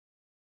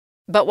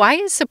But Why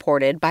is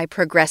supported by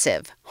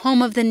Progressive,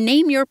 home of the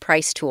Name Your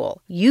Price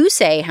tool. You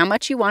say how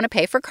much you want to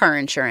pay for car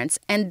insurance,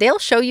 and they'll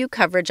show you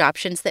coverage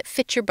options that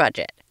fit your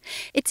budget.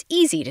 It's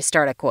easy to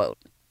start a quote.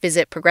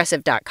 Visit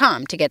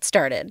Progressive.com to get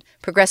started.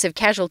 Progressive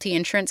Casualty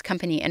Insurance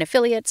Company and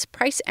Affiliates.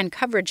 Price and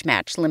coverage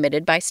match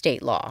limited by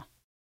state law.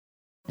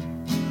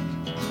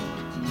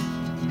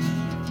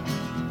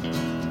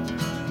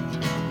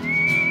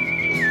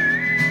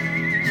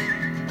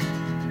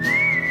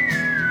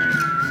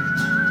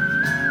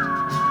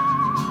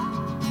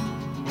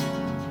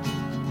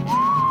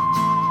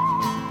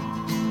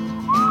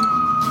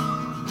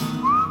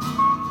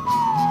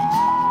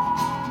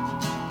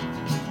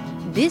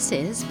 This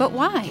is But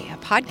Why, a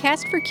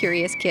podcast for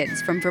curious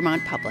kids from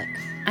Vermont Public.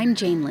 I'm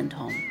Jane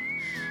Lindholm.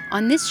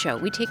 On this show,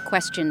 we take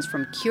questions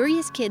from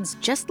curious kids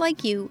just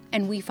like you,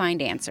 and we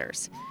find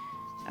answers.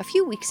 A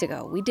few weeks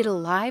ago, we did a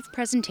live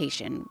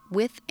presentation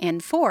with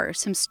and for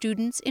some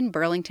students in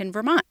Burlington,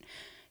 Vermont,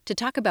 to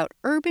talk about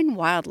urban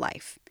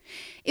wildlife.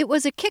 It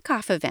was a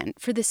kickoff event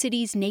for the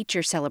city's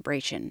nature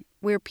celebration,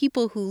 where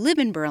people who live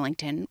in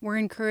Burlington were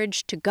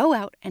encouraged to go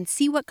out and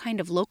see what kind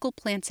of local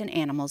plants and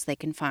animals they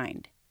can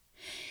find.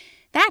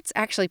 That's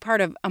actually part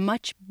of a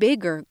much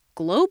bigger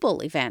global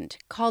event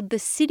called the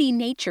City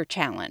Nature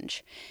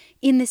Challenge.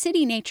 In the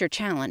City Nature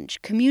Challenge,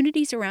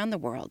 communities around the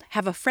world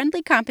have a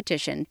friendly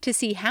competition to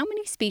see how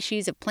many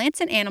species of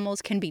plants and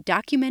animals can be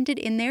documented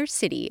in their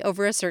city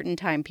over a certain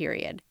time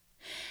period.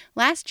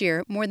 Last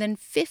year, more than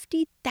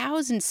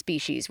 50,000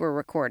 species were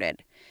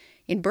recorded.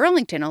 In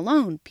Burlington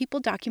alone,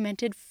 people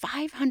documented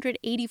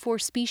 584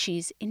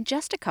 species in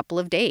just a couple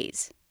of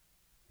days.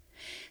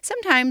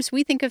 Sometimes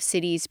we think of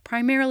cities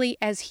primarily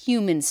as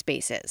human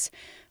spaces.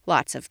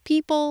 Lots of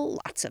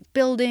people, lots of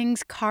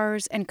buildings,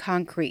 cars, and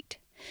concrete.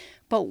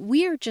 But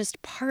we're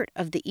just part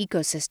of the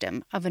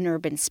ecosystem of an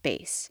urban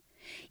space.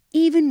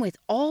 Even with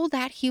all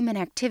that human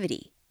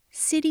activity,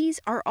 cities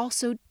are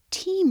also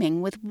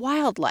teeming with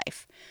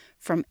wildlife,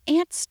 from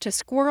ants to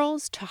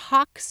squirrels to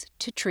hawks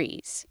to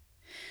trees.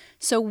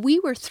 So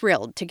we were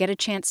thrilled to get a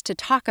chance to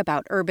talk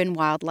about urban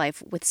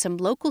wildlife with some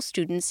local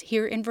students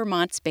here in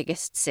Vermont's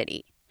biggest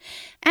city.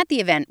 At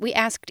the event, we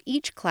asked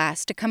each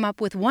class to come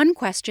up with one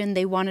question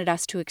they wanted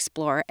us to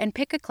explore and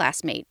pick a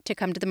classmate to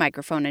come to the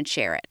microphone and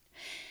share it.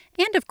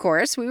 And, of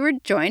course, we were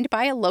joined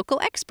by a local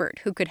expert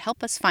who could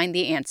help us find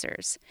the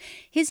answers.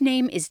 His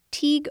name is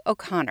Teague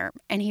O'Connor,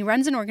 and he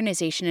runs an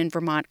organization in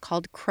Vermont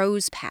called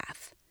Crow's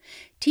Path.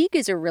 Teague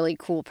is a really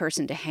cool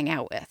person to hang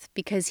out with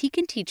because he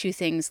can teach you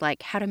things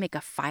like how to make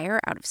a fire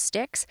out of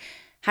sticks,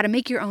 how to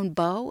make your own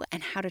bow,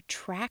 and how to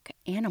track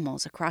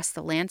animals across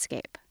the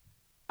landscape.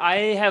 I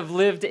have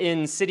lived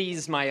in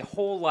cities my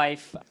whole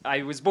life.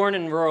 I was born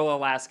in rural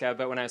Alaska,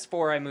 but when I was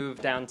 4, I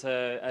moved down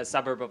to a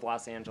suburb of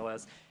Los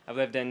Angeles. I've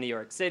lived in New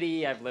York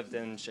City, I've lived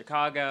in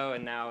Chicago,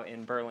 and now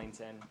in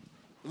Burlington.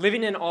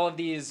 Living in all of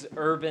these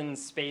urban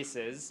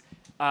spaces,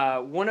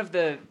 one of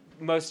the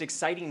most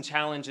exciting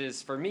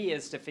challenges for me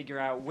is to figure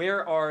out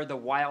where are the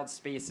wild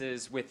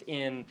spaces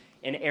within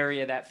an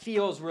area that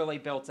feels really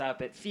built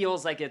up. It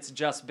feels like it's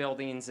just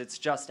buildings, it's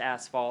just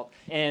asphalt.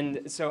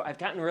 And so I've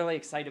gotten really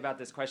excited about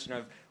this question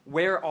of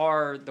where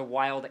are the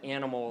wild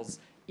animals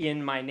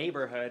in my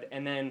neighborhood?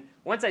 And then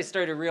once I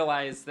started to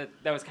realize that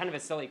that was kind of a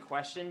silly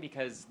question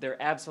because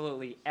they're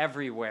absolutely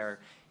everywhere.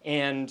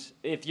 And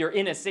if you're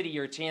in a city,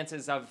 your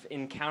chances of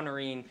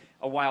encountering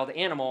a wild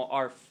animal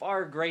are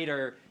far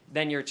greater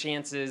than your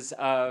chances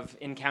of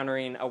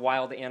encountering a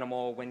wild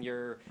animal when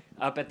you're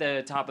up at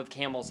the top of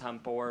Camel's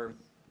Hump or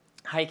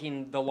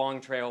hiking the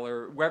Long Trail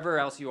or wherever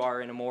else you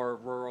are in a more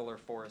rural or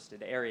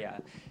forested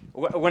area.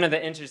 One of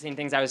the interesting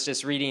things I was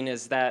just reading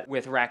is that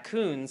with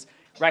raccoons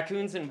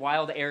in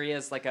wild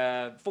areas like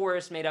a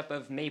forest made up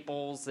of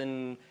maples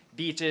and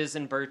beeches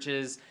and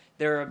birches,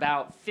 there are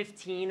about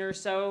 15 or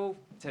so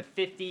to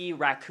 50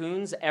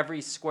 raccoons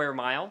every square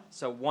mile,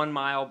 so 1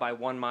 mile by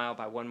 1 mile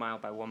by 1 mile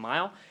by 1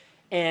 mile.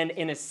 And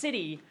in a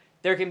city,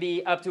 there can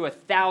be up to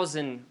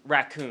 1,000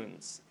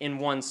 raccoons in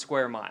 1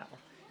 square mile.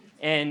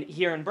 And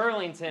here in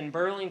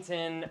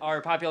Burlington,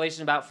 our population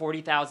is about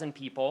 40,000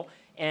 people,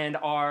 and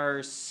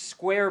our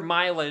square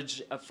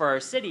mileage for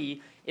our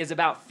city is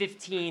about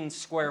 15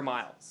 square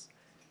miles.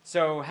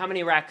 So how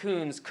many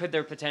raccoons could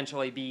there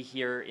potentially be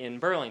here in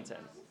Burlington?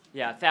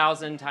 Yeah,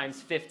 1,000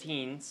 times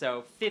 15,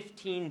 so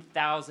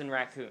 15,000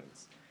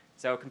 raccoons.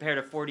 So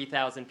compared to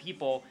 40,000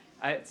 people,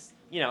 it's,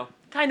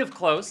 kind of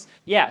close.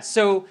 Yeah,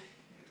 so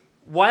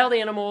wild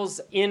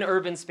animals in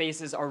urban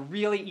spaces are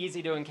really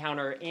easy to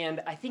encounter,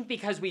 and I think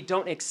because we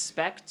don't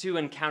expect to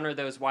encounter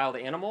those wild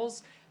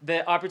animals,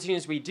 the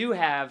opportunities we do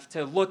have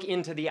to look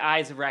into the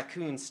eyes of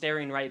raccoons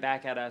staring right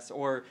back at us,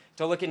 or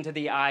to look into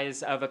the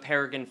eyes of a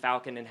peregrine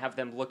falcon and have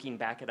them looking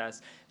back at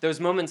us,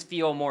 those moments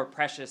feel more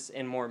precious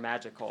and more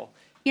magical.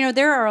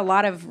 There are a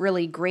lot of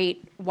really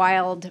great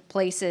wild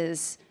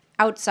places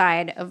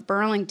outside of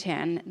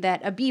Burlington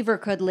that a beaver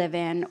could live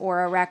in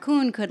or a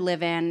raccoon could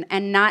live in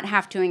and not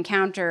have to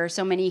encounter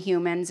so many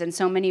humans and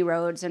so many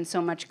roads and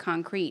so much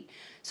concrete.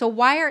 So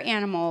why are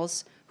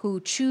animals who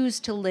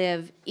choose to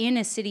live in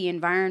a city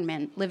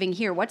environment living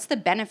here? What's the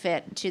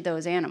benefit to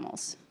those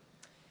animals?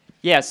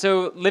 Yeah,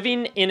 so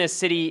living in a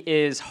city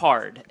is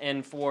hard.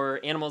 And for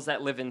animals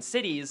that live in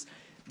cities,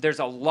 there's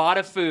a lot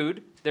of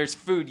food. There's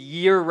food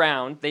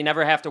year-round. They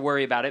never have to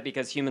worry about it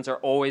because humans are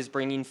always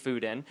bringing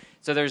food in.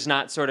 So there's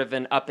not sort of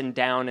an up and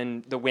down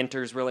and the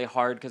winter's really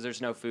hard because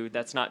there's no food.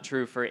 That's not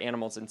true for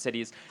animals in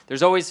cities.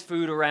 There's always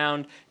food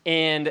around.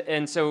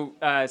 And so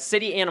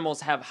city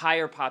animals have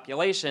higher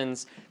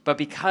populations, but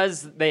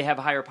because they have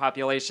higher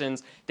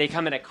populations, they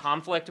come into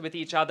conflict with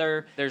each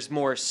other. There's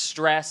more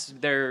stress.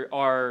 There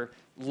are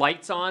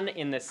lights on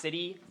in the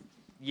city,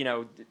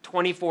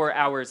 24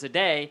 hours a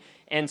day.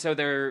 And so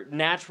their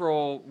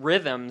natural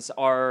rhythms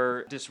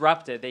are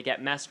disrupted. They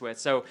get messed with.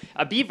 So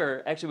a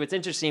beaver, actually what's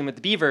interesting with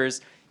the beavers,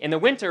 in the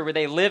winter where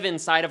they live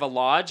inside of a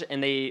lodge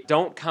and they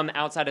don't come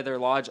outside of their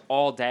lodge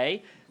all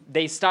day,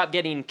 they stop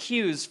getting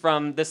cues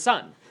from the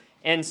sun.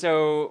 And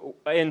so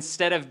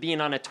instead of being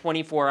on a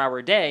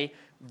 24-hour day,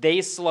 they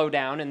slow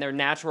down and their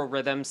natural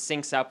rhythm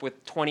syncs up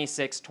with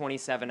 26,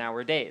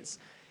 27-hour days.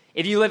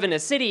 If you live in a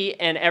city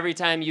and every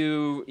time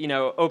you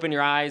open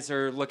your eyes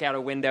or look out a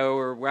window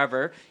or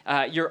wherever,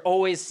 you're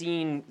always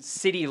seeing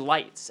city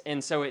lights,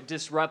 and so it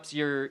disrupts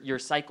your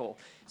cycle.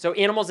 So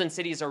animals in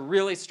cities are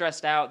really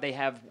stressed out. They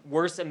have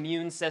worse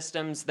immune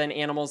systems than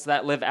animals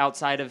that live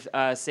outside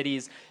of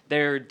cities.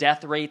 Their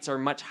death rates are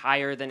much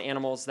higher than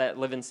animals that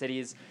live in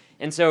cities.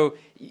 And so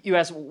you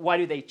ask, why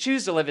do they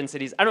choose to live in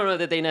cities? I don't know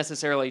that they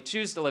necessarily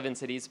choose to live in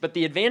cities, but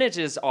the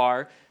advantages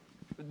are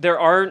there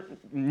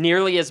aren't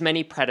nearly as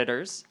many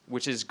predators,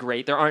 which is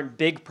great. There aren't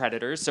big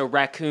predators, so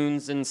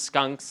raccoons and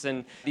skunks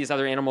and these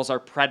other animals are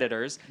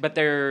predators, but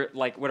they're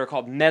like what are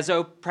called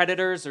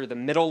mesopredators, or the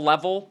middle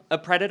level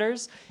of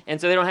predators,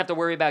 and so they don't have to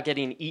worry about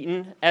getting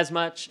eaten as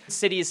much.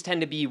 Cities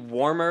tend to be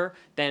warmer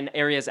than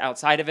areas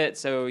outside of it,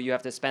 so you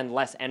have to spend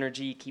less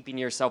energy keeping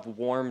yourself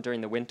warm during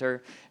the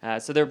winter.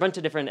 So there are a bunch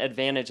of different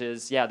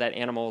advantages, that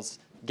animals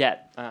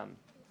get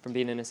from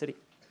being in a city.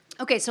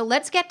 Okay, so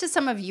let's get to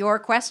some of your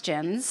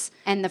questions.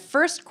 And the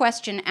first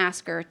question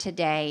asker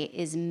today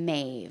is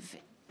Maeve.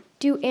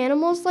 Do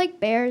animals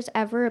like bears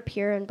ever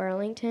appear in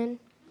Burlington?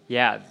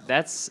 Yeah,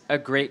 that's a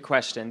great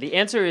question. The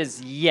answer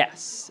is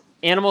yes.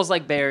 Animals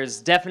like bears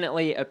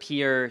definitely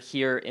appear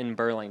here in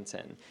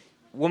Burlington.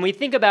 When we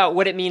think about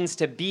what it means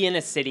to be in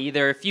a city,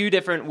 there are a few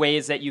different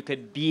ways that you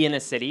could be in a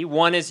city.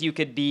 One is you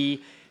could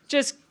be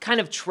just kind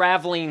of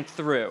traveling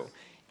through.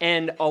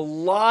 And a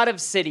lot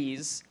of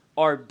cities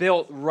are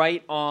built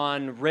right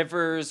on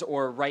rivers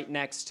or right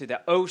next to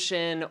the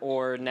ocean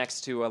or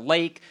next to a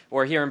lake.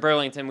 Or here in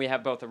Burlington, we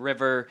have both a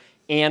river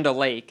and a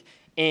lake.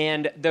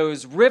 And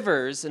those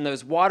rivers and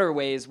those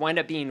waterways wind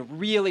up being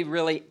really,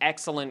 really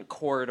excellent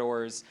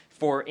corridors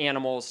for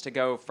animals to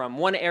go from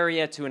one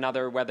area to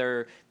another,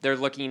 whether they're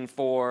looking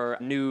for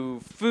a new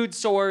food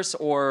source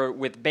or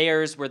with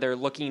bears where they're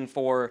looking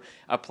for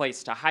a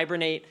place to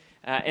hibernate.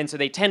 And so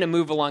they tend to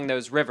move along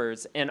those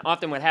rivers. And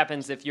often what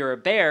happens if you're a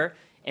bear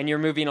and you're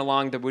moving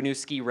along the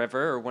Winooski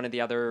River or one of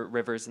the other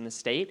rivers in the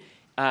state,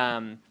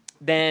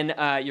 then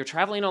you're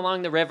traveling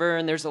along the river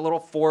and there's a little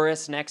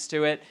forest next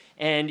to it,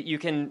 and you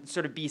can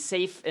sort of be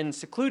safe and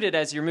secluded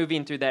as you're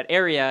moving through that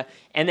area,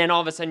 and then all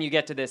of a sudden you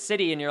get to this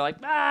city and you're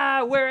like,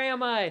 where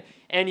am I?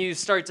 And you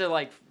start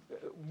to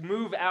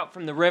move out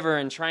from the river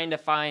and trying to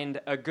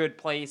find a good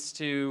place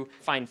to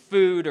find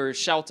food or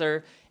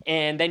shelter,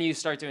 and then you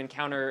start to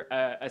encounter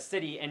a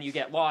city and you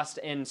get lost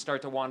and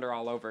start to wander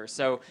all over.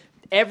 So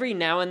every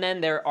now and then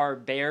there are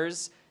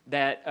bears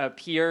that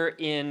appear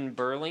in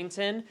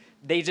Burlington.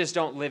 They just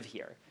don't live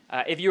here.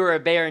 If you were a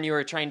bear and you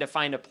were trying to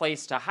find a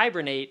place to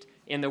hibernate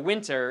in the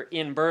winter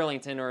in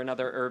Burlington or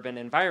another urban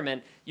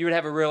environment, you would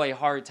have a really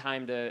hard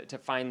time to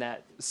find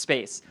that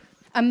space.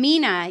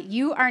 Amina,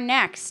 you are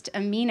next.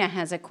 Amina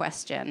has a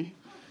question.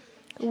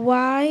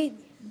 Why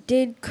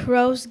did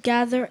crows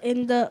gather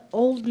in the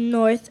old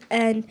north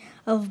end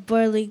of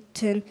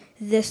Burlington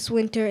this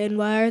winter, and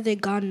why are they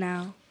gone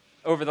now?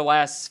 Over the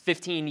last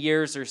 15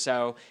 years or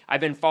so,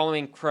 I've been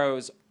following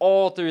crows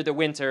all through the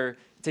winter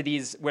to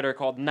these what are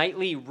called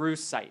nightly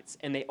roost sites,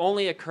 and they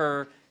only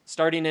occur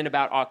starting in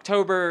about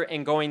October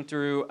and going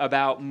through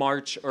about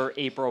March or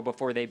April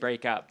before they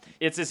break up.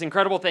 It's this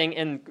incredible thing,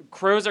 and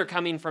crows are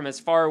coming from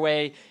as far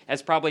away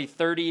as probably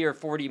 30 or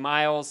 40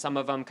 miles. Some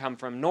of them come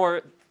from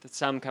north,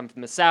 some come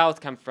from the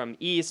south, come from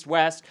east,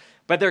 west,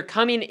 but they're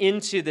coming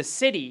into the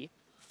city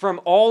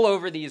from all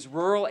over these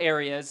rural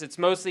areas. It's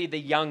mostly the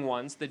young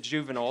ones, the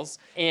juveniles,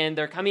 and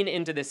they're coming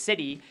into the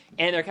city,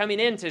 and they're coming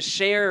in to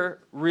share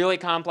really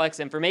complex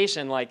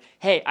information like,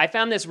 hey, I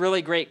found this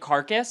really great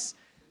carcass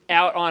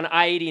out on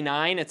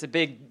I-89. It's a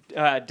big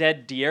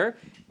dead deer.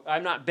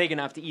 I'm not big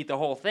enough to eat the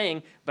whole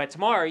thing, but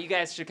tomorrow you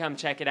guys should come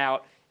check it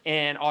out.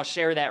 and I'll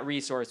share that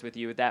resource with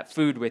you, that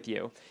food with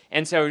you.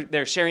 And so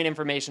they're sharing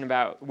information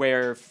about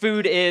where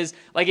food is.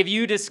 Like if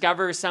you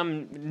discover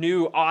some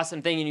new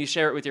awesome thing and you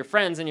share it with your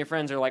friends and your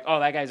friends are like, oh,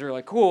 that guy's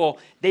really cool,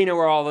 they know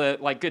where all the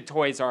like good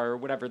toys are or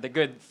whatever, the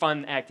good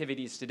fun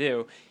activities to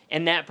do.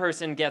 And that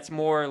person gets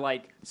more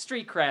like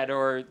street cred,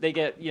 or they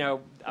get,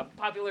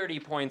 popularity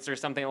points or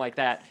something like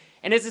that.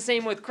 And it's the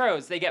same with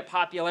crows. They get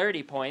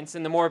popularity points,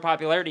 and the more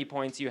popularity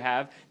points you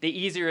have, the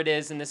easier it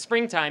is in the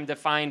springtime to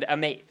find a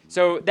mate.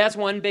 So that's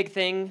one big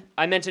thing.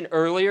 I mentioned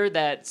earlier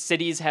that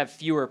cities have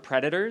fewer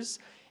predators,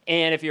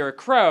 and if you're a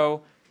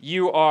crow,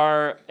 you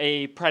are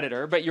a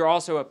predator, but you're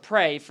also a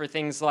prey for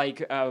things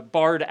like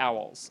barred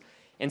owls.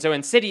 And so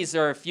in cities,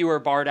 there are fewer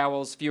barred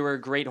owls, fewer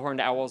great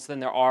horned owls than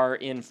there are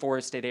in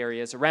forested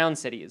areas around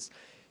cities.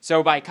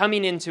 So by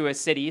coming into a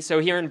city, so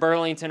here in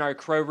Burlington, our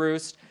crow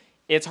roost,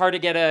 it's hard to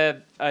get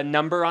a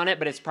number on it,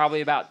 but it's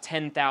probably about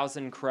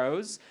 10,000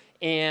 crows.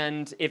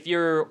 And if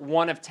you're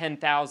one of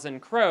 10,000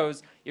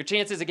 crows, your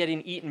chances of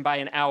getting eaten by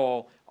an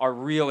owl are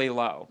really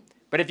low.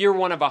 But if you're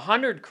one of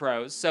 100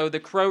 crows, so the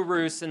crow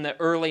roosts in the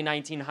early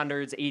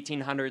 1900s,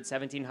 1800s,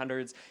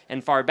 1700s,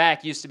 and far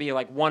back used to be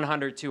like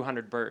 100,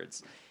 200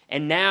 birds.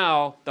 And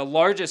now the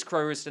largest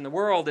crow roost in the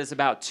world is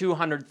about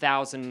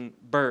 200,000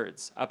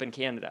 birds up in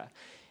Canada.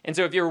 And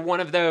so if you're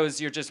one of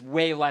those, you're just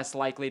way less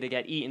likely to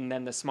get eaten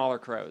than the smaller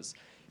crows.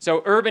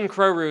 So urban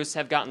crow roosts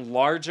have gotten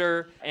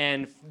larger,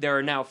 and there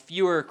are now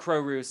fewer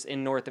crow roosts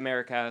in North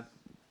America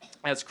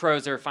as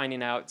crows are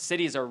finding out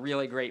cities are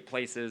really great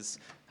places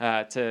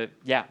to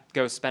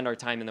go spend our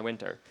time in the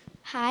winter.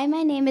 Hi,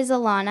 my name is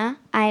Alana.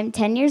 I am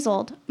 10 years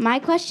old. My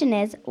question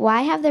is,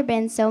 why have there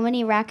been so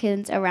many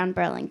raccoons around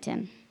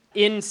Burlington?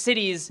 In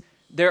cities,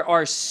 there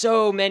are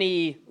so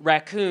many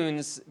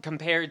raccoons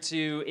compared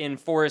to in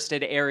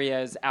forested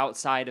areas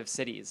outside of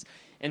cities.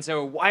 And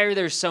so why are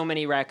there so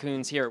many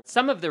raccoons here?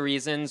 Some of the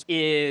reasons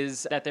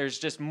is that there's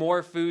just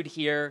more food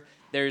here.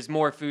 There's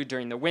more food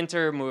during the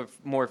winter,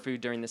 more food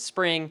during the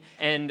spring.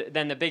 And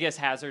then the biggest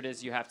hazard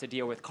is you have to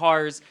deal with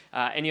cars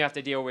and you have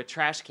to deal with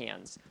trash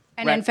cans.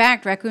 And in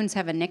fact, raccoons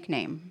have a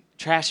nickname.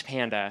 Trash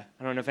Panda.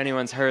 I don't know if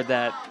anyone's heard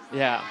that.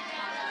 Yeah.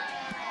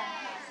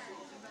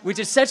 Which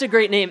is such a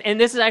great name. And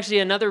this is actually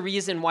another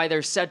reason why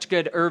they're such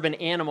good urban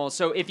animals.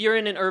 So if you're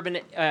in an urban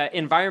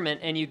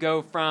environment and you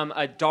go from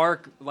a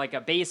dark, like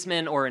a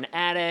basement or an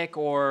attic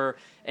or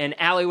an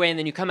alleyway, and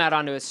then you come out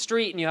onto a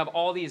street and you have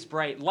all these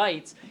bright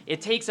lights,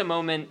 it takes a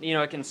moment,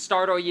 it can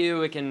startle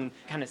you, it can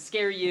kind of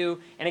scare you,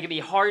 and it can be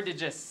hard to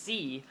just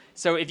see.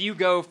 So if you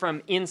go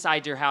from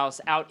inside your house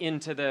out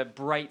into the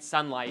bright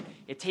sunlight,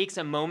 it takes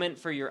a moment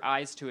for your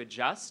eyes to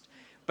adjust.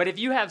 But if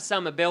you have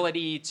some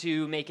ability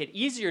to make it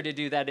easier to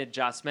do that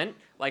adjustment,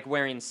 like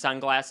wearing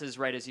sunglasses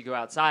right as you go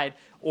outside,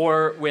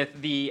 or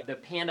with the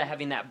panda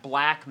having that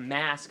black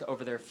mask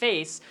over their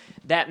face,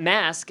 that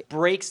mask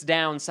breaks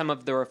down some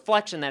of the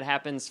reflection that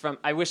happens from,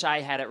 I wish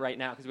I had it right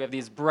now because we have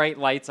these bright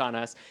lights on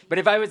us, but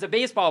if I was a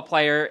baseball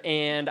player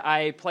and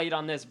I played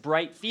on this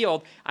bright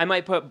field, I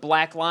might put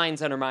black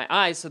lines under my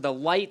eyes so the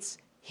lights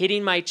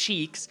hitting my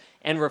cheeks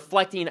and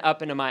reflecting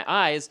up into my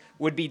eyes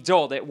would be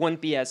dulled. It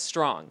wouldn't be as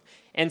strong.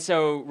 And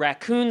so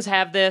raccoons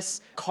have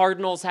this,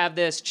 cardinals have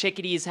this,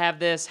 chickadees have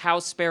this,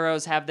 house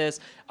sparrows have this.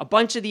 A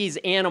bunch of these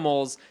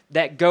animals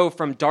that go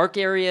from dark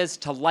areas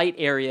to light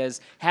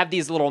areas have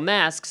these little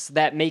masks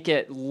that make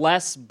it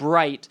less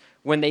bright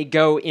when they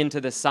go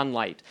into the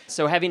sunlight.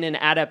 So having an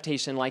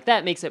adaptation like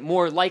that makes it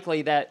more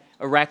likely that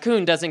a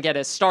raccoon doesn't get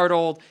as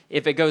startled.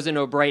 If it goes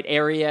into a bright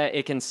area,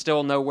 it can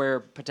still know where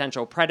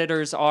potential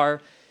predators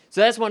are. So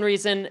that's one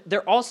reason.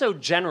 They're also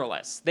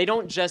generalists. They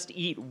don't just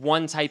eat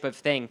one type of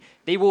thing.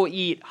 They will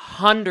eat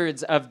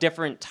hundreds of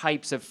different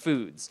types of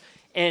foods.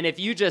 And if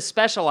you just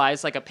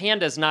specialize, like a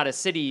panda is not a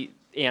city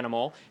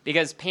animal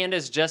because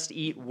pandas just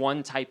eat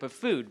one type of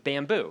food,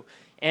 bamboo.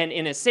 And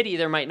in a city,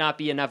 there might not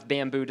be enough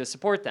bamboo to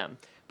support them.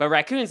 But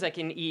raccoons that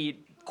can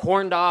eat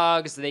corn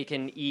dogs, they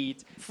can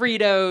eat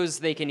Fritos,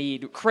 they can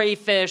eat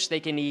crayfish, they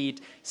can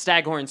eat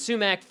staghorn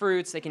sumac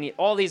fruits, they can eat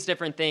all these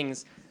different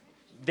things.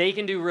 They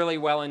can do really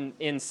well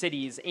in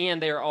cities,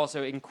 and they're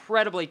also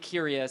incredibly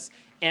curious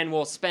and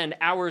will spend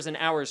hours and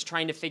hours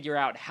trying to figure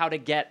out how to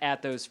get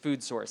at those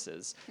food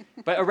sources.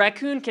 But a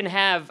raccoon can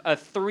have a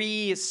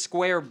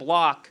 3-square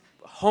block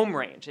home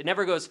range. It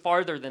never goes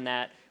farther than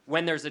that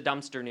when there's a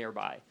dumpster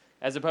nearby,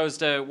 as opposed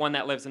to one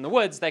that lives in the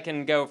woods that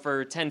can go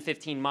for 10,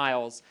 15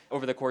 miles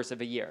over the course of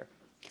a year.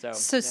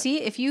 So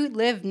see, if you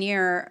live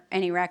near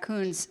any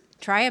raccoons,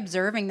 try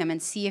observing them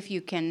and see if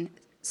you can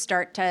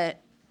start to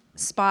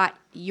spot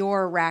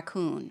your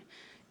raccoon,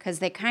 because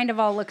they kind of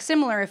all look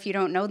similar if you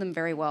don't know them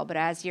very well. But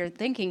as you're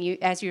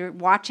thinking, as you're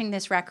watching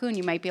this raccoon,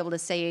 you might be able to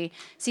see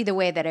the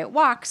way that it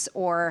walks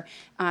or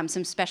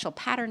some special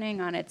patterning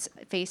on its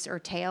face or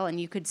tail,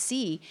 and you could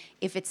see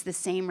if it's the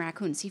same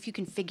raccoon. See if you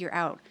can figure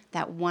out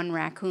that one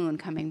raccoon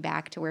coming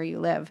back to where you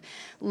live.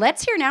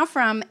 Let's hear now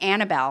from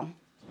Annabelle.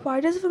 Why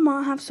does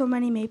Vermont have so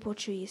many maple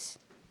trees?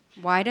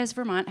 Why does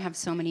Vermont have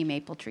so many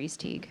maple trees,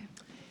 Teague?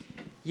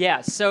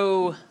 Yeah,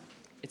 so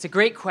it's a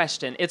great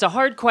question. It's a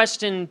hard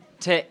question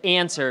to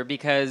answer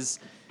because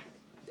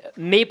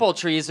maple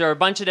trees. There are a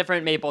bunch of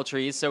different maple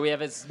trees. So we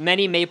have as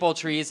many maple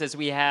trees as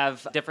we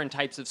have different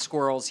types of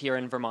squirrels here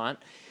in Vermont.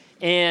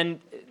 And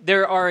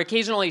there are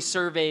occasionally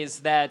surveys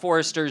that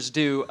foresters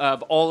do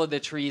of all of the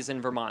trees in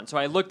Vermont. So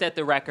I looked at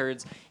the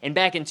records, and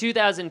back in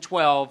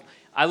 2012,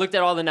 I looked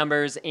at all the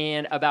numbers,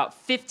 and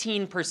about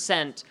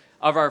 15%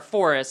 of our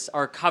forests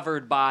are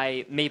covered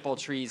by maple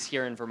trees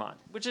here in Vermont,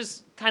 which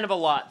is kind of a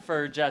lot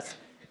for just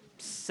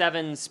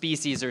 7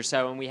 species or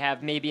so, and we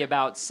have maybe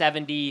about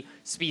 70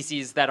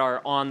 species that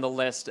are on the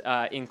list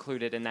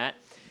included in that.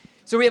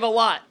 So we have a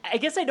lot. I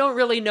guess I don't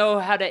really know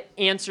how to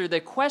answer the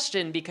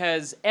question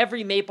because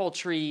every maple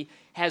tree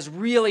has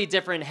really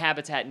different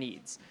habitat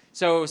needs.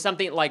 So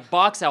something like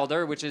box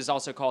elder, which is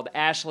also called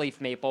ashleaf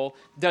maple,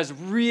 does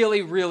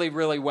really, really,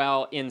 really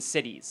well in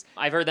cities.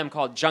 I've heard them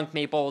called junk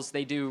maples.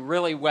 They do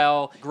really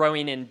well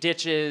growing in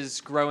ditches,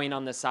 growing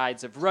on the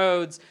sides of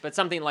roads. But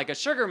something like a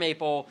sugar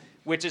maple,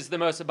 which is the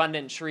most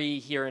abundant tree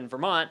here in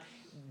Vermont,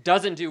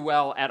 doesn't do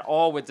well at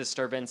all with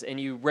disturbance, and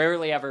you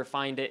rarely ever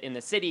find it in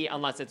the city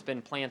unless it's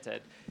been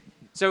planted.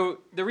 So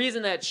the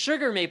reason that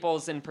sugar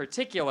maples in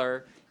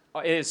particular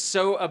is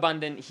so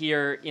abundant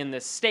here in the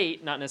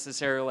state, not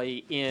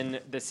necessarily in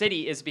the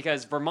city, is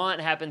because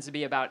Vermont happens to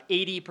be about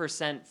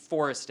 80%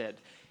 forested.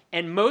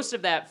 And most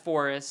of that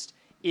forest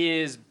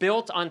is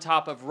built on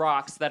top of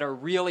rocks that are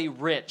really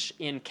rich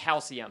in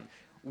calcium,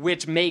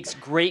 which makes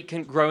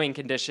great growing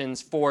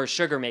conditions for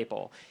sugar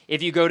maple.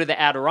 If you go to the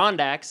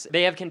Adirondacks,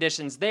 they have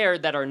conditions there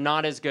that are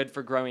not as good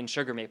for growing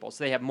sugar maples.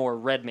 They have more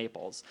red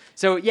maples.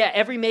 So yeah,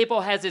 every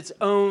maple has its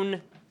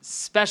own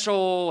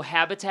special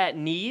habitat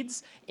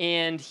needs,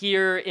 and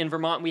here in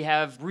Vermont we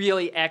have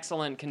really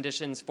excellent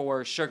conditions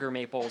for sugar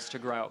maples to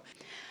grow.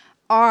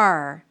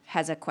 R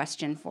has a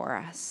question for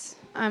us.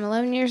 I'm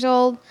 11 years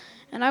old,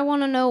 and I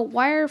want to know,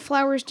 why are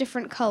flowers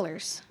different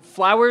colors?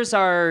 Flowers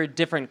are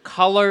different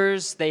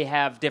colors, they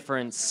have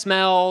different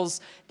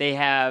smells, they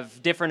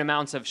have different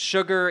amounts of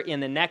sugar in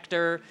the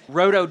nectar.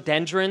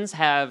 Rhododendrons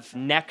have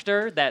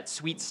nectar, that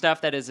sweet stuff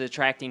that is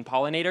attracting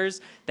pollinators,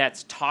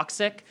 that's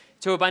toxic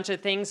to a bunch of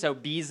things. So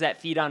bees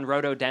that feed on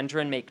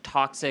rhododendron make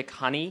toxic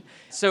honey.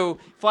 So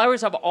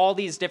flowers have all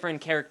these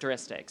different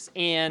characteristics.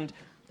 And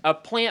a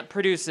plant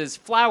produces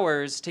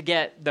flowers to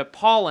get the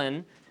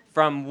pollen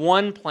from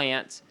one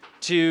plant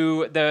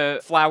to the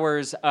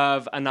flowers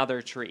of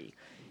another tree.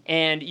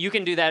 And you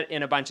can do that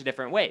in a bunch of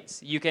different ways.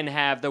 You can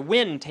have the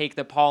wind take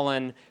the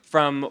pollen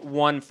from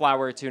one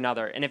flower to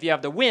another. And if you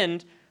have the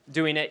wind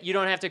doing it, you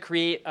don't have to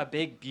create a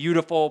big,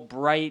 beautiful,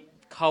 bright,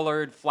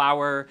 colored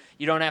flower.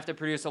 You don't have to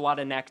produce a lot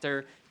of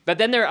nectar. But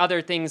then there are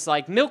other things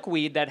like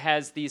milkweed that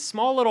has these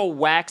small little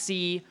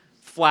waxy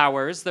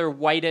flowers. They're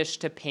whitish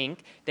to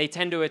pink. They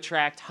tend to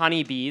attract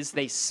honeybees.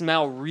 They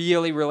smell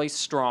really, really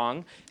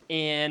strong.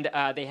 And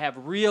they have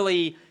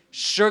really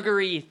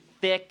sugary,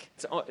 thick,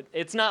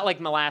 it's not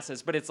like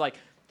molasses, but it's like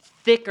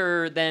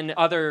thicker than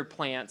other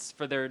plants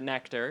for their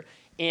nectar.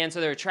 And so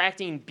they're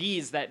attracting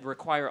bees that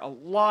require a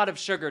lot of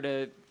sugar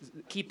to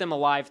keep them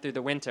alive through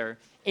the winter.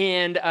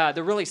 And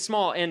they're really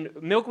small, and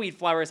milkweed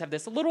flowers have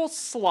this little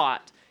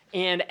slot.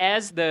 And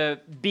as the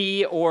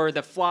bee or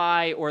the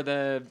fly or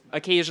the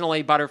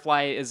occasionally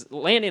butterfly is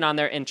landing on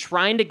there and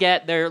trying to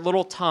get their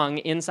little tongue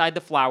inside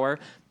the flower,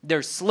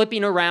 they're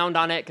slipping around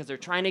on it because they're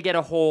trying to get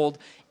a hold,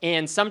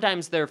 and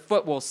sometimes their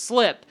foot will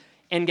slip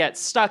and get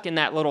stuck in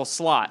that little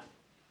slot.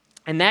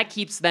 And that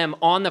keeps them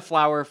on the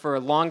flower for a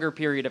longer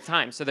period of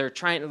time. So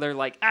they're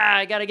like,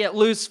 I got to get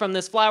loose from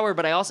this flower,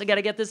 but I also got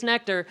to get this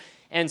nectar.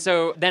 And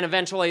so then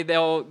eventually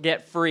they'll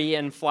get free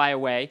and fly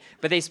away.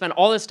 But they spend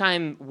all this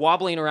time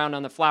wobbling around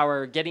on the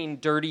flower, getting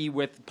dirty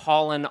with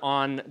pollen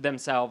on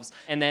themselves.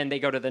 And then they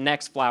go to the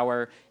next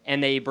flower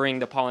and they bring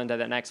the pollen to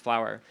the next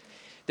flower.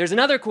 There's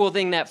another cool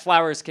thing that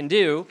flowers can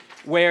do,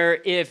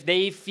 where if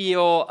they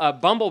feel a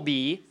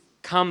bumblebee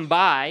come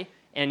by,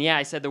 and yeah,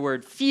 I said the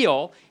word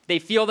feel, they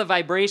feel the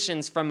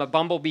vibrations from a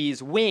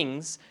bumblebee's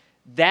wings,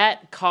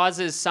 that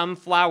causes some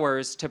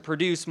flowers to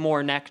produce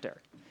more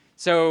nectar.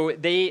 So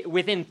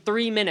within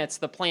 3 minutes,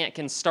 the plant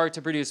can start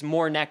to produce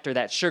more nectar,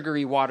 that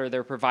sugary water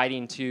they're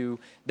providing to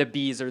the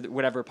bees or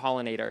whatever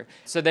pollinator.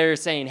 So they're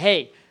saying,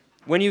 hey,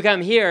 when you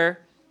come here,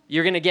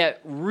 you're going to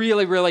get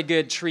really, really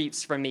good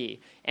treats from me.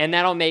 And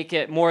that'll make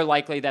it more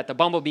likely that the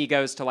bumblebee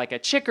goes to like a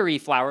chicory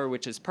flower,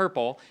 which is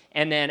purple.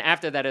 And then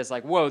after that is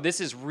like, whoa,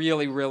 this is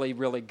really, really,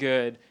 really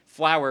good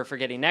flower for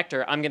getting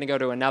nectar. I'm going to go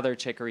to another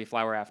chicory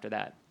flower after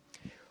that.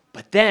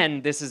 But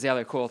then this is the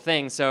other cool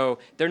thing. So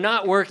they're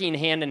not working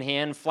hand in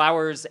hand.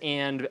 Flowers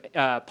and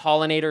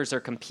pollinators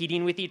are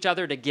competing with each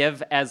other to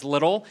give as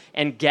little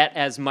and get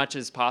as much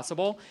as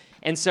possible.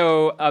 And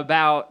so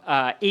about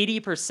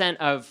 80%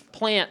 of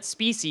plant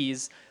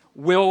species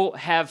will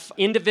have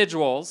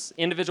individual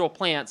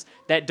plants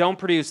that don't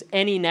produce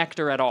any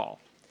nectar at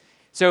all.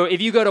 So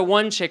if you go to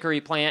one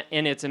chicory plant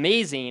and it's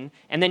amazing,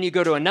 and then you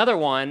go to another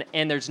one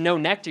and there's no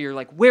nectar, you're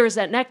like, where is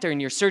that nectar?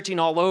 And you're searching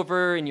all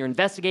over and you're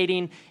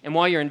investigating. And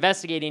while you're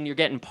investigating, you're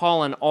getting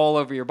pollen all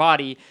over your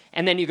body.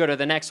 And then you go to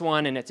the next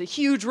one and it's a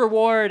huge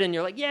reward. And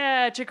you're like,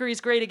 yeah, chicory's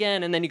great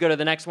again. And then you go to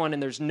the next one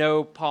and there's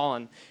no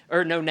pollen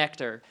or no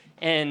nectar.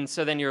 And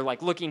so then you're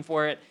like looking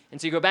for it. And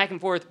so you go back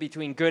and forth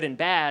between good and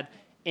bad.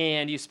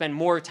 And you spend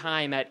more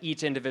time at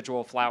each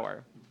individual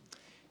flower.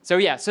 So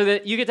yeah, so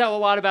that you can tell a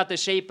lot about the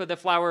shape of the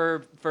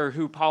flower for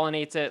who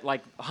pollinates it.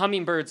 Like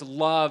hummingbirds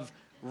love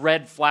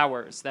red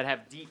flowers that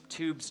have deep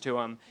tubes to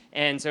them.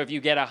 And so if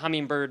you get a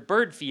hummingbird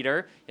bird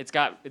feeder,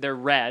 they're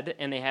red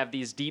and they have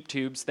these deep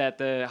tubes that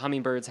the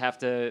hummingbirds have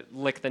to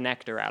lick the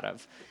nectar out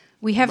of.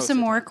 We have some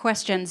more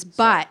questions,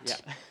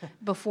 but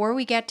before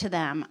we get to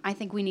them, I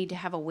think we need to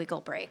have a wiggle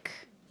break.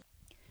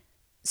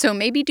 So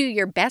maybe do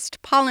your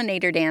best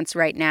pollinator dance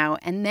right now,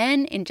 and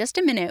then in just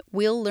a minute,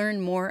 we'll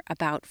learn more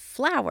about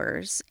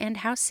flowers and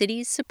how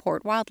cities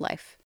support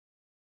wildlife.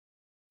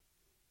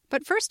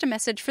 But first, a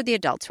message for the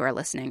adults who are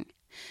listening.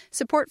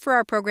 Support for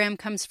our program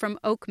comes from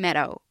Oak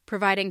Meadow,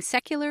 providing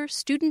secular,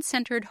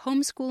 student-centered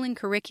homeschooling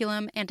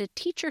curriculum and a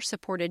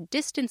teacher-supported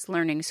distance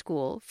learning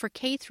school for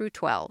K through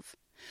 12.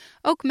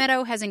 Oak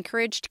Meadow has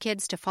encouraged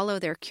kids to follow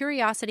their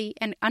curiosity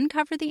and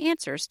uncover the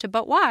answers to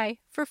But Why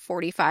for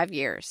 45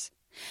 years.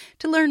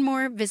 To learn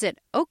more, visit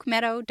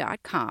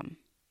oakmeadow.com.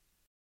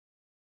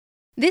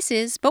 This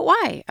is But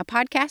Why, a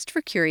podcast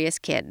for curious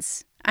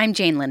kids. I'm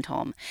Jane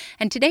Lindholm,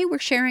 and today we're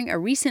sharing a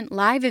recent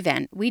live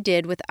event we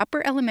did with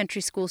upper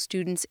elementary school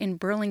students in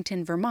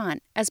Burlington,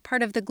 Vermont, as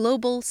part of the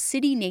Global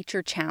City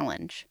Nature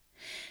Challenge.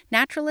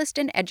 Naturalist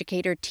and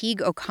educator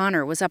Teague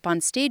O'Connor was up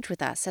on stage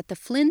with us at the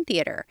Flynn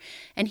Theater,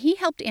 and he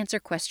helped answer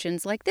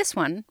questions like this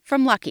one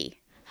from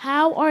Lucky.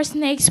 How are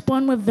snakes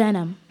born with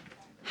venom?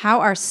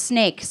 How are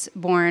snakes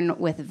born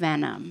with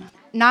venom?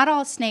 Not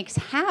all snakes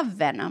have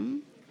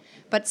venom,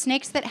 but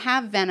snakes that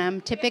have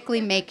venom typically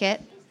make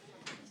it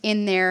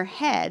in their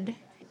head.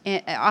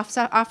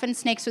 Often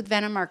snakes with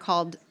venom are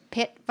called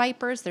pit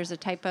vipers. There's a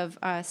type of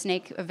a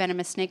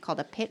venomous snake called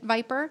a pit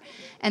viper,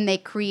 and they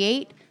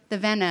create the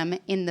venom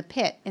in the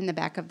pit in the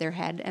back of their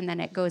head, and then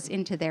it goes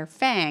into their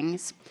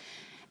fangs.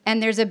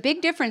 And there's a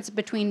big difference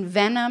between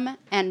venom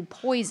and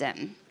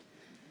poison.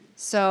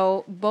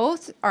 So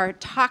both are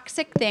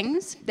toxic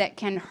things that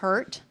can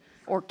hurt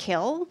or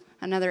kill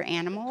another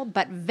animal,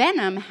 but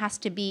venom has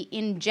to be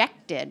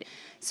injected.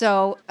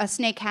 So a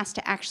snake has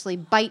to actually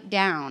bite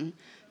down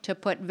to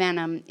put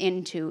venom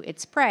into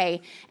its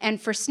prey.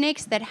 And for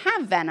snakes that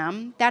have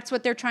venom, that's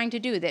what they're trying to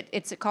do.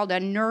 It's called a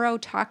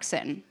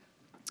neurotoxin.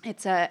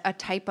 It's a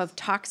type of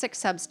toxic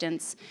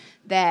substance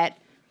that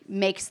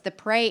makes the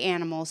prey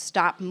animal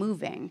stop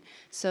moving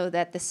so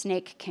that the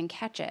snake can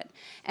catch it.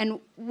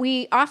 And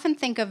we often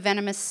think of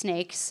venomous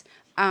snakes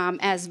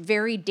as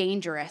very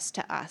dangerous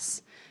to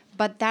us,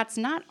 but that's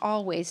not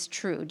always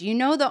true. Do you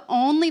know the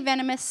only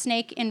venomous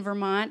snake in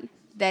Vermont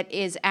that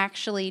is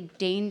actually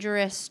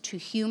dangerous to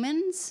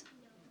humans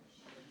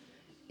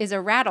is a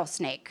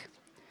rattlesnake?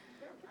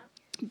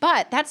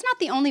 But that's not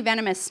the only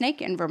venomous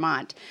snake in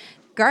Vermont.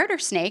 Garter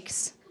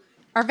snakes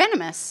are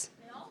venomous.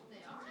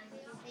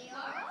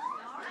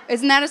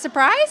 Isn't that a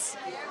surprise?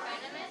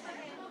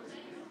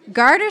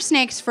 Garter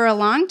snakes, for a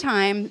long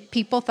time,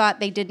 people thought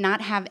they did not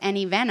have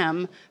any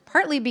venom,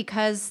 partly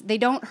because they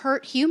don't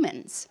hurt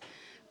humans.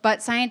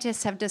 But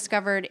scientists have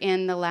discovered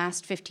in the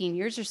last 15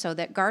 years or so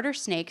that garter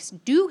snakes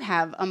do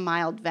have a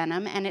mild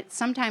venom, and it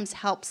sometimes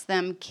helps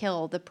them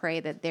kill the prey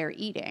that they're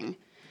eating.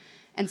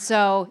 And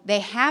so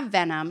they have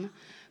venom,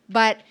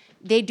 but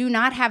they do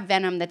not have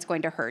venom that's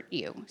going to hurt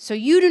you. So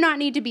you do not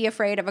need to be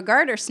afraid of a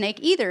garter snake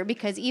either,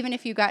 because even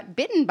if you got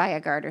bitten by a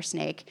garter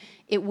snake,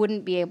 it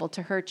wouldn't be able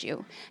to hurt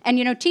you. And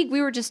you know, Teague,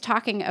 we were just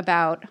talking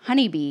about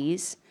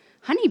honeybees.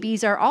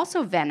 Honeybees are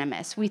also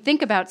venomous. We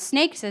think about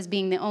snakes as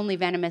being the only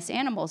venomous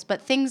animals,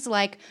 but things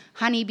like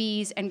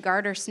honeybees and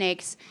garter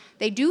snakes,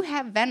 they do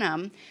have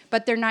venom,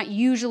 but they're not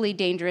usually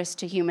dangerous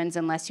to humans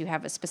unless you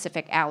have a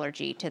specific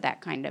allergy to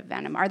that kind of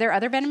venom. Are there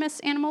other venomous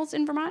animals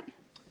in Vermont?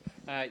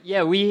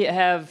 Yeah, we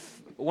have,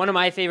 one of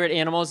my favorite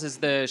animals is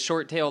the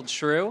short-tailed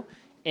shrew,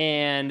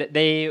 and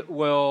they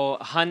will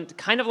hunt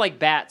kind of like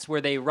bats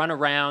where they run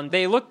around.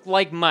 They look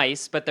like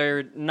mice, but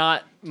they're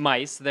not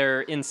mice.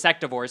 They're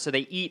insectivores, so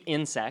they eat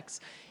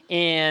insects.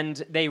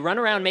 And they run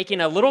around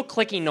making a little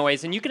clicking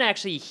noise, and you can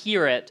actually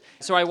hear it.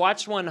 So I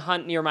watched one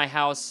hunt near my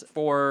house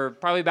for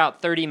probably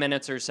about 30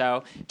 minutes or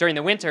so during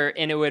the winter,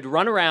 and it would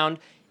run around,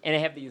 and they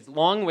have these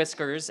long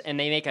whiskers, and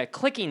they make a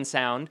clicking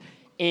sound.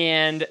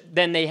 And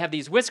then they have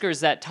these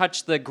whiskers that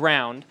touch the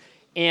ground,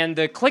 and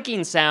the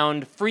clicking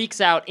sound freaks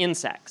out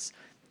insects.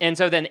 And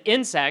so then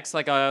insects,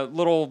 like a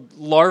little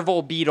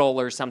larval beetle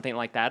or something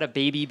like that, a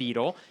baby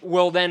beetle,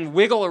 will then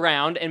wiggle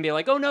around and be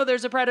like, oh no,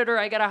 there's a predator,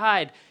 I gotta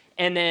hide.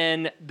 And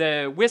then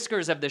the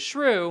whiskers of the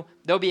shrew,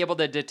 they'll be able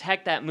to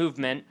detect that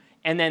movement,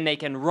 and then they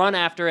can run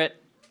after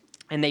it,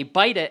 and they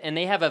bite it, and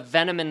they have a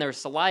venom in their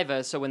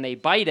saliva, so when they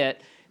bite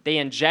it, they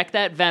inject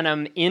that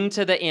venom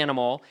into the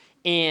animal,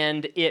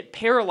 and it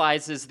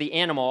paralyzes the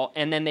animal,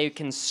 and then they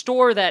can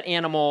store that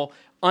animal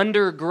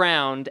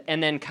underground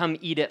and then come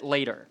eat it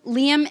later.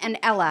 Liam and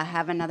Ella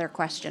have another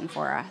question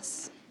for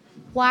us.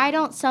 Why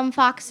don't some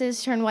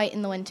foxes turn white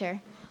in the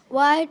winter?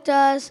 Why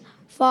does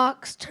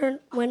fox turn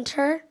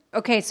winter?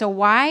 Okay, so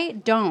why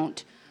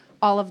don't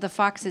all of the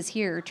foxes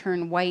here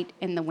turn white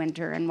in the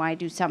winter, and why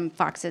do some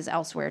foxes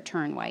elsewhere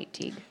turn white,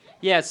 Teague?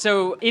 Yeah,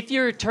 so if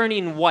you're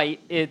turning white,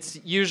 it's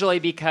usually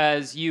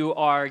because you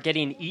are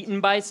getting eaten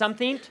by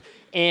something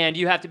and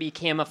you have to be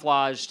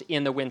camouflaged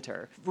in the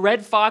winter.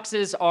 Red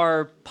foxes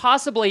are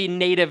possibly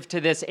native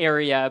to this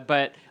area,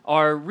 but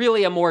are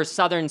really a more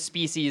southern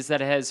species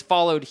that has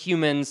followed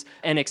humans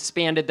and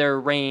expanded their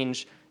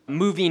range,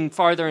 moving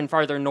farther and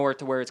farther north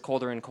to where it's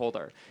colder and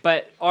colder.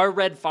 But our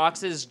red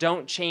foxes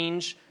don't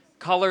change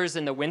colors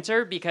in the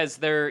winter because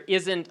there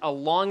isn't a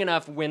long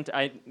enough winter.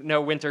 I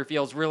know winter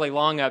feels really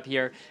long up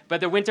here,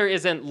 but the winter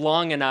isn't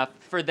long enough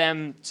for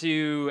them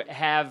to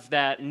have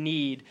that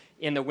need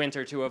in the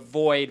winter to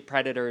avoid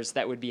predators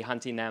that would be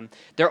hunting them.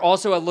 They're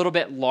also a little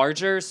bit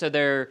larger, so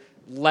they're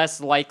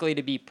less likely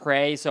to be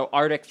prey. So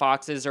Arctic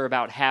foxes are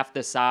about half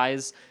the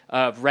size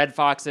of red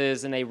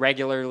foxes, and they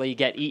regularly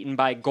get eaten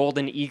by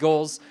golden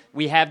eagles.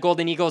 We have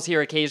golden eagles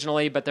here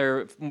occasionally, but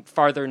they're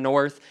farther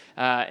north.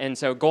 And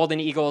so golden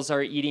eagles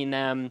are eating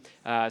them.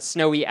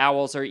 Snowy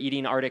owls are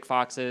eating Arctic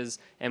foxes,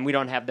 and we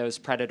don't have those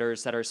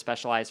predators that are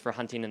specialized for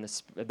hunting in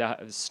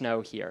the snow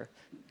here.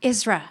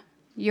 Isra,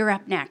 you're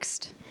up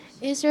next.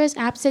 Isra is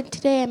absent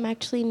today. I'm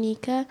actually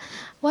Mika.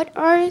 What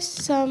are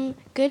some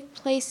good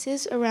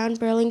places around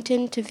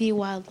Burlington to view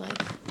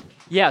wildlife?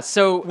 Yeah,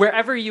 so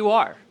wherever you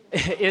are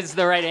is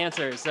the right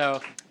answer.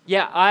 So,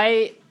 yeah,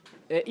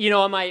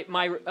 on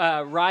my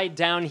ride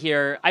down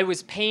here, I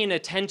was paying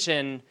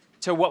attention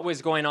to what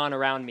was going on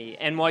around me.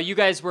 And while you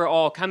guys were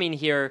all coming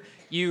here,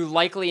 you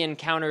likely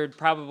encountered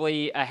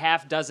probably a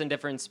half dozen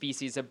different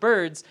species of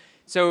birds.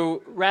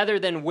 So rather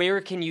than where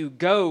can you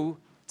go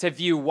to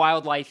view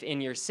wildlife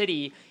in your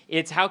city,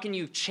 it's how can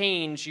you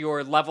change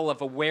your level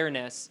of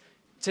awareness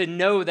to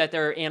know that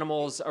there are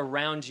animals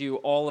around you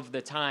all of the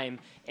time,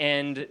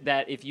 and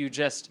that if you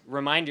just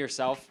remind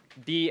yourself,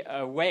 be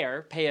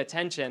aware, pay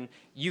attention,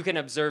 you can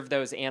observe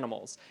those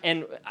animals.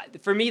 And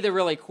for me, the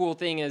really cool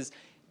thing is,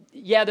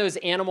 yeah, those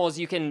animals,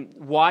 you can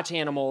watch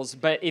animals,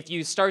 but if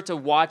you start to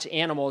watch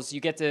animals, you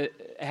get to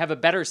have a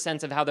better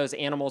sense of how those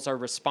animals are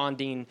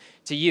responding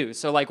to you.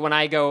 So like when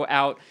I go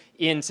out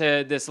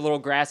into this little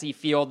grassy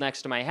field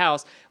next to my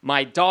house,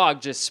 my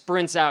dog just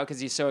sprints out because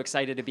he's so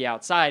excited to be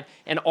outside,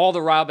 and all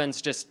the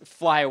robins just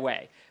fly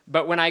away.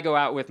 But when I go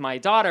out with my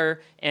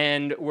daughter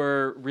and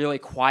we're really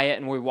quiet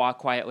and we walk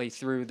quietly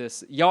through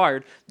this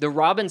yard, the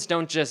robins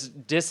don't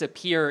just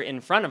disappear in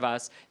front of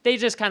us. They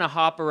just kind of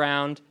hop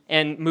around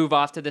and move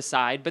off to the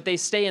side, but they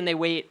stay and they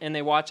wait and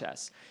they watch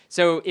us.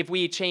 So if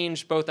we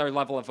change both our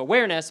level of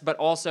awareness, but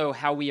also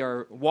how we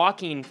are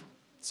walking,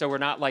 so we're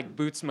not like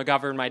Boots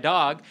McGovern, my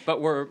dog,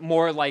 but we're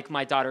more like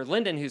my daughter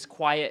Lyndon, who's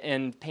quiet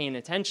and paying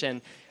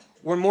attention,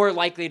 we're more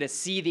likely to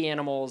see the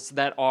animals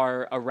that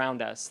are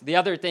around us. The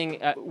other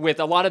thing with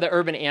a lot of the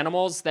urban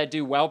animals that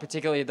do well,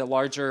 particularly the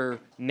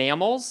larger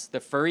mammals, the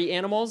furry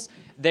animals,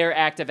 they're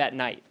active at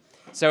night.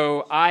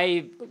 So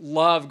I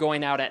love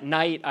going out at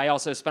night. I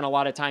also spend a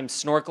lot of time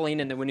snorkeling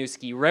in the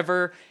Winooski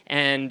River,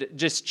 and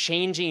just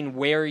changing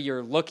where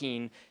you're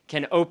looking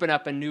can open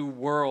up a new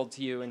world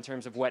to you in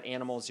terms of what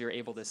animals you're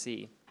able to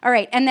see. All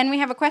right, and then we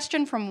have a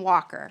question from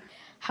Walker.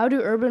 How do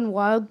urban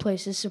wild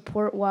places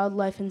support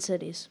wildlife in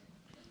cities?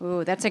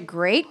 Ooh, that's a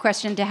great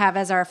question to have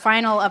as our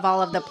final of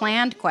all of the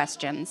planned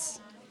questions.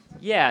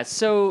 Yeah,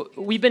 so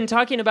we've been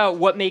talking about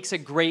what makes a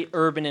great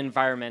urban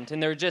environment,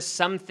 and there are just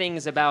some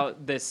things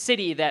about the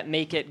city that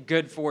make it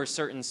good for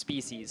certain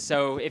species.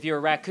 So if you're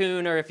a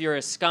raccoon or if you're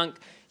a skunk,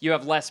 you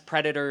have less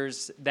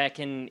predators that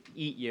can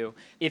eat you.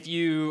 If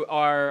you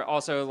are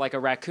also like a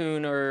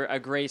raccoon or a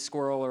gray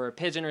squirrel or a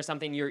pigeon or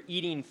something, you're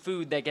eating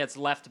food that gets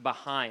left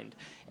behind.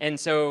 And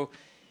so,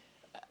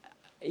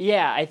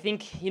 yeah, I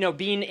think,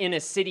 being in a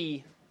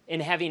city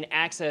and having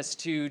access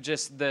to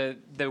just the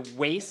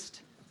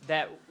waste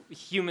that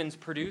humans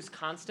produce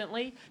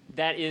constantly,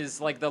 that is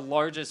like the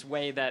largest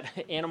way that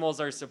animals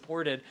are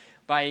supported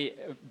by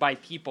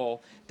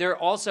people. There are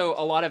also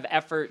a lot of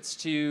efforts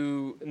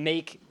to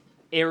make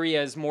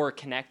areas more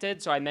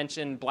connected. So I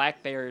mentioned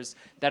black bears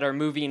that are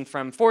moving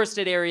from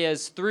forested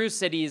areas through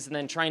cities and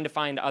then trying to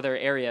find other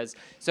areas.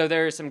 So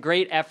there are some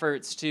great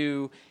efforts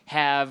to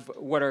have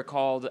what are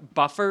called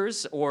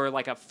buffers, or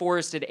like a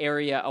forested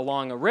area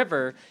along a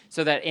river,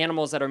 so that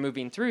animals that are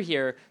moving through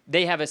here,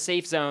 they have a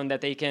safe zone that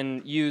they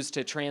can use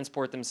to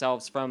transport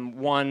themselves from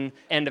one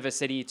end of a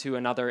city to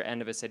another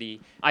end of a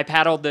city. I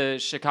paddled the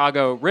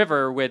Chicago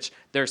River, which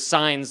there's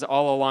signs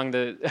all along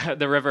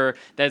the river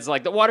that's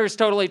like, the water's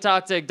totally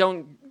toxic,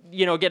 don't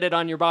get it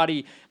on your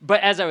body. But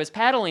as I was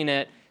paddling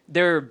it,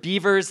 there were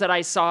beavers that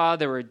I saw,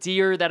 there were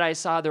deer that I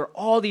saw, there were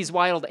all these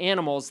wild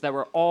animals that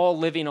were all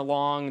living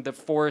along the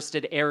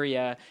forested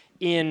area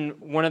in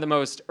one of the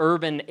most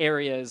urban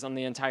areas on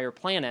the entire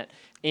planet.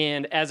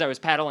 And as I was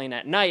paddling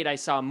at night, I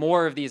saw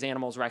more of these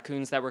animals,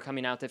 raccoons that were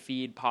coming out to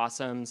feed,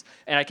 possums,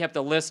 and I kept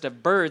a list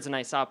of birds, and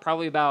I saw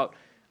probably about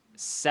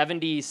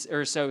 70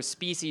 or so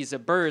species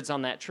of birds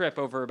on that trip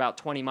over about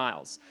 20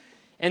 miles.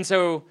 And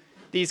so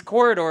these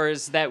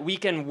corridors that we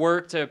can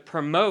work to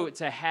promote,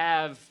 to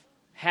have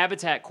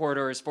habitat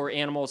corridors for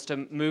animals to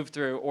move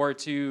through or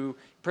to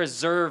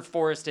preserve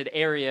forested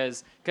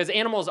areas, because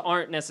animals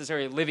aren't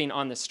necessarily living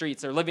on the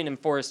streets. They're living in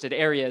forested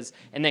areas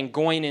and then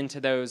going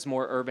into those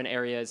more urban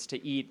areas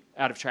to eat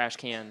out of trash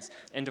cans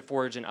and to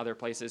forage in other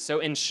places. So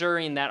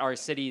ensuring that our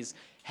cities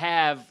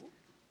have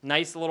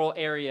nice little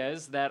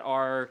areas that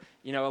are,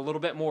 a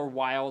little bit more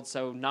wild,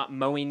 so not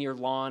mowing your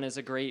lawn is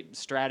a great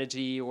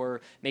strategy,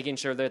 or making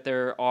sure that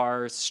there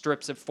are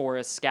strips of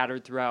forest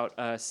scattered throughout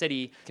a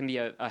city can be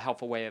a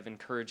helpful way of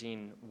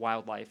encouraging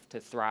wildlife to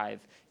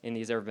thrive in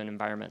these urban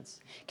environments.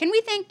 Can we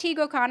thank Teague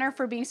O'Connor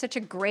for being such a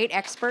great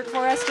expert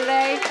for us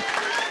today?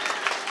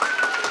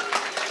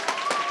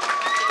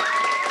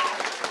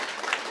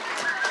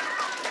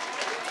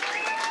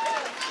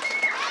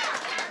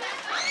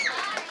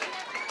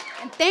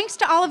 Thanks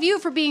to all of you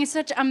for being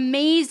such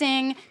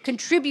amazing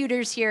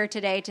contributors here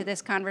today to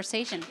this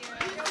conversation.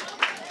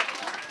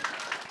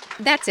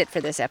 That's it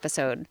for this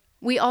episode.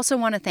 We also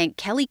want to thank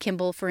Kelly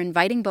Kimball for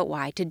inviting But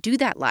Why to do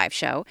that live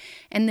show,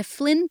 and the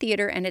Flynn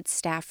Theater and its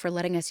staff for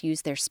letting us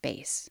use their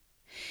space.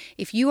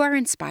 If you are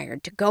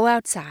inspired to go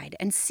outside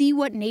and see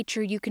what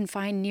nature you can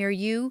find near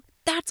you,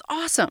 that's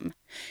awesome.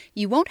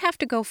 You won't have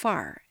to go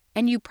far,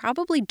 and you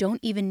probably don't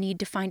even need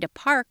to find a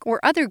park or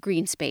other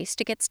green space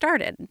to get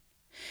started.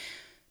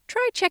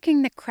 Try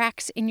checking the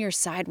cracks in your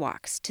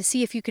sidewalks to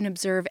see if you can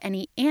observe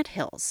any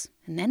anthills,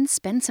 and then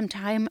spend some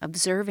time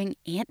observing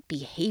ant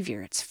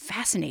behavior. It's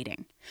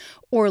fascinating.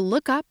 Or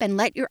look up and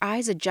let your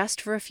eyes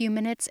adjust for a few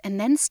minutes, and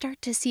then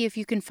start to see if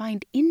you can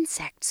find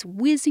insects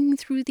whizzing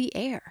through the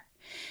air.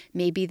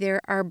 Maybe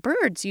there are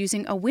birds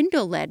using a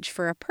window ledge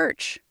for a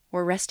perch,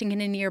 or resting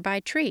in a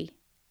nearby tree.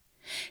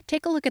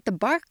 Take a look at the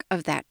bark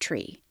of that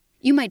tree.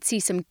 You might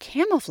see some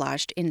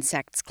camouflaged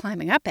insects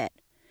climbing up it.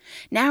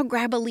 Now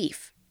grab a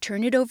leaf.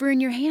 Turn it over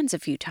in your hands a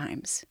few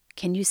times.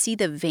 Can you see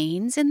the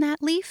veins in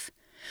that leaf?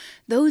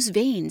 Those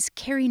veins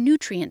carry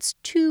nutrients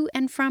to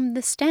and from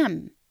the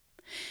stem.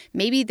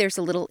 Maybe there's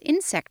a little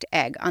insect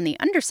egg on the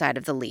underside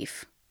of the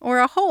leaf, or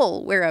a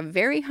hole where a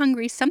very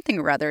hungry something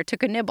or other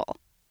took a nibble.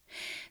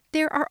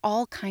 There are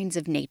all kinds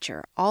of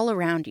nature all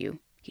around you.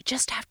 You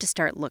just have to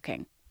start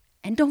looking.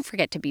 And don't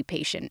forget to be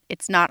patient.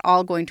 It's not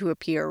all going to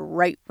appear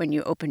right when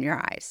you open your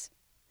eyes.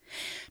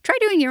 Try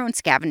doing your own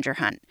scavenger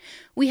hunt.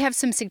 We have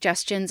some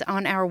suggestions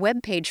on our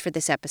webpage for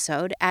this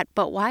episode at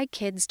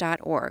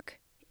butwhykids.org.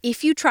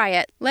 If you try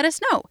it, let us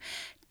know.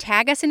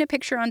 Tag us in a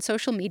picture on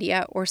social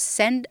media or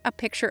send a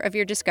picture of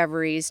your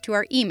discoveries to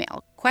our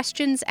email,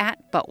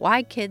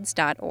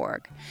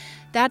 questions@butwhykids.org.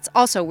 That's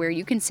also where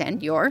you can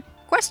send your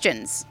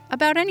questions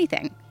about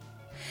anything.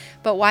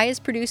 But Why is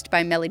produced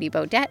by Melody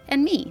Beaudet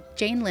and me,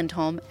 Jane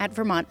Lindholm, at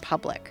Vermont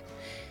Public.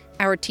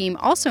 Our team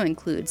also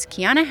includes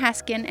Kiana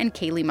Haskin and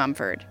Kaylee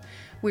Mumford.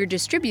 We're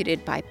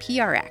distributed by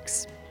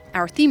PRX.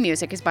 Our theme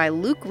music is by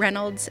Luke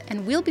Reynolds,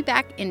 and we'll be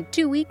back in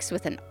 2 weeks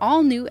with an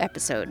all-new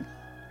episode.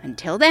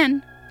 Until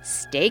then,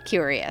 stay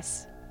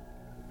curious.